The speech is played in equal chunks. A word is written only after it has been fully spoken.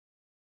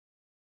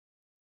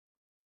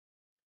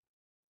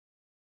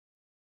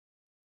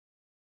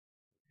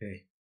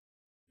Okay,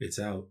 it's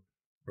out,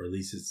 or at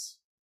least it's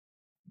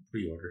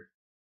pre-order.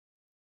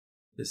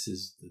 This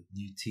is the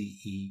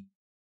UTE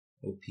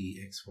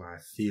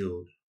OPXY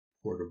Field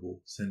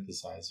Portable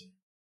Synthesizer.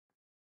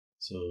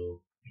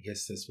 So I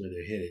guess that's where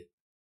they're headed.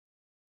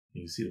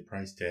 You can see the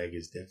price tag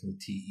is definitely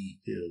TE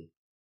Field,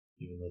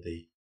 even though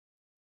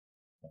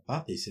I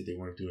thought they said they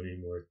weren't doing any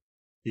more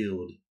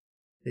field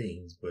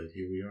things, but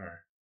here we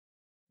are.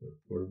 A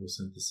portable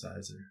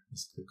synthesizer.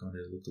 Let's click on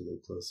it and look a little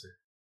closer.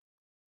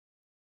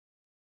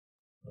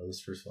 Well,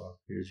 let's first of all,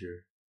 here's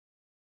your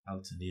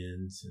outs and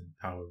ins and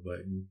power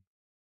button.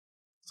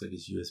 Looks like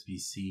it's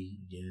USB-C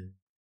again.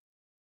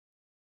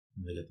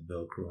 And they got the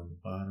Velcro on the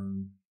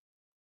bottom.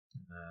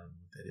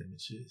 What that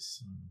image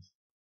is.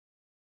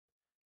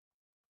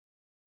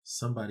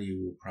 Somebody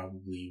will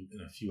probably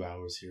in a few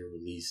hours here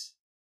release,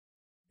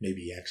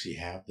 maybe actually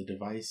have the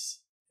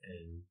device,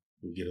 and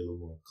we'll get a little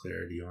more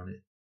clarity on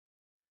it,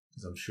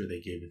 because I'm sure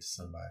they gave it to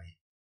somebody.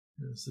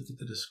 Let's look at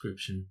the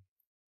description.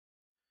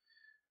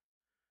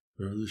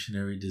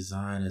 Revolutionary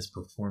design as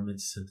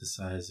performance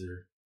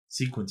synthesizer,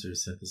 sequencer,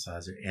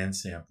 synthesizer, and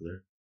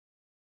sampler.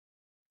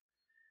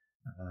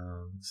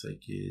 Looks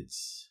like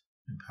it's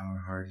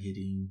empower hard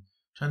hitting.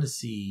 Trying to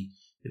see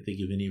if they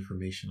give any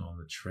information on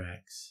the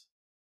tracks.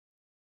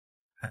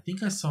 I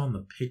think I saw in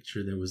the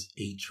picture there was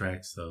 8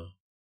 tracks though.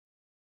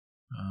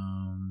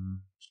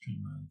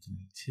 Streamline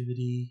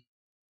connectivity.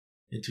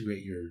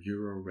 Integrate your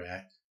Euro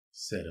rack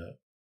setup.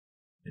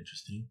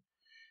 Interesting.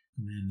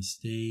 Command the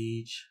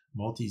stage.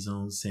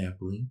 Multi-zone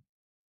sampling.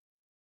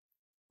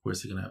 Of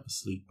course, they're gonna have a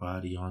sleek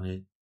body on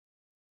it.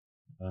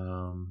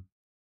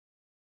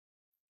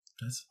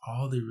 That's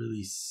all they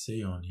really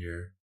say on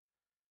here.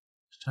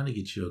 Just trying to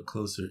get you a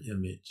closer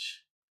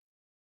image,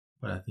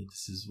 but I think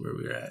this is where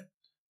we're at.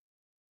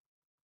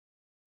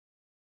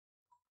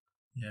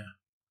 Yeah.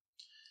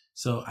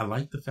 So I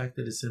like the fact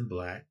that it's in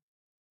black.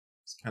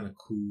 It's kind of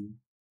cool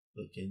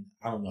looking.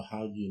 I don't know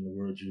how you in the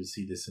world you would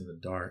see this in the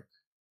dark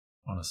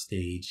on a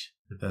stage,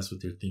 if that's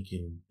what they're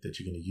thinking that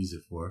you're going to use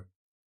it for.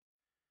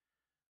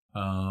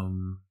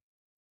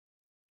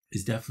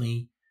 It's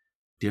definitely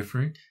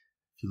different.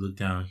 If you look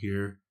down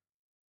here,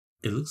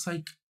 it looks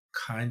like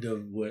kind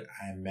of what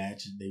I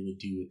imagined they would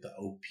do with the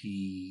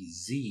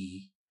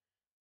OPZ,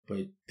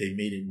 but they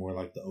made it more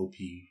like the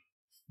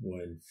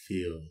OP1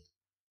 Field.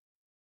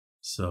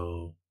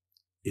 So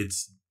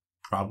it's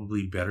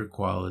probably better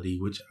quality,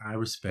 which I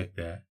respect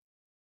that.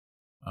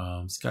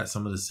 It's got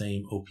some of the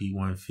same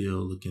OP1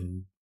 Field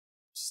looking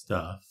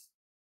stuff.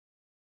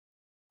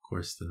 Of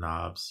course, the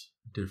knobs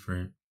are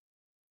different.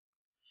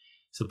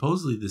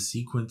 Supposedly the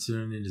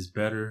sequencer in it is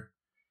better.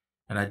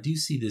 And I do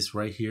see this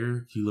right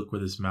here. If you look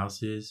where this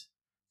mouse is,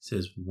 it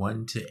says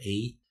 1 to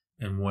 8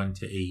 and 1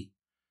 to 8.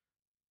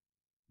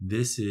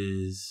 This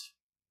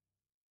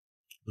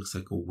looks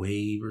like a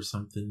wave or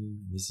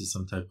something. This is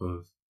some type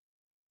of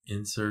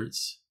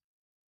inserts.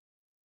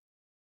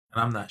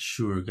 And I'm not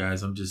sure,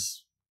 guys. I'm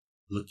just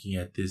looking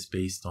at this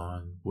based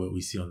on what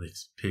we see on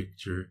this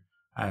picture.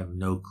 I have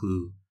no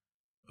clue.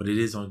 But it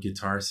is on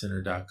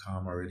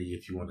guitarcenter.com already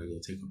if you want to go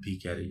take a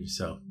peek at it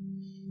yourself.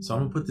 So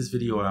I'm going to put this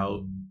video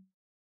out.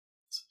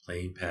 It's a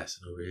plane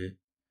passing over it.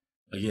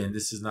 Again,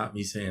 this is not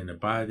me saying to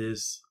buy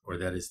this or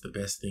that it's the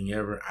best thing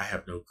ever. I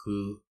have no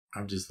clue.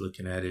 I'm just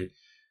looking at it.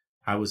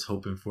 I was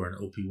hoping for an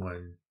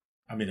OP1,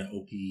 an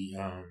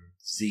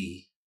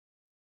OPZ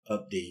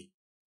update,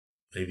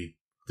 maybe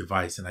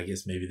device. And I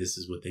guess maybe this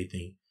is what they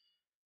think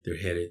they're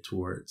headed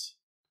towards.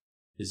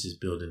 It's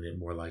just building it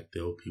more like the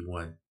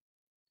OP1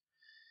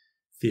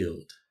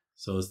 Field.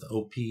 So it's the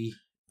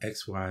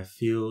OPXY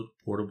Field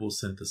Portable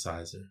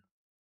Synthesizer.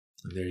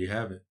 And there you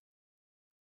have it.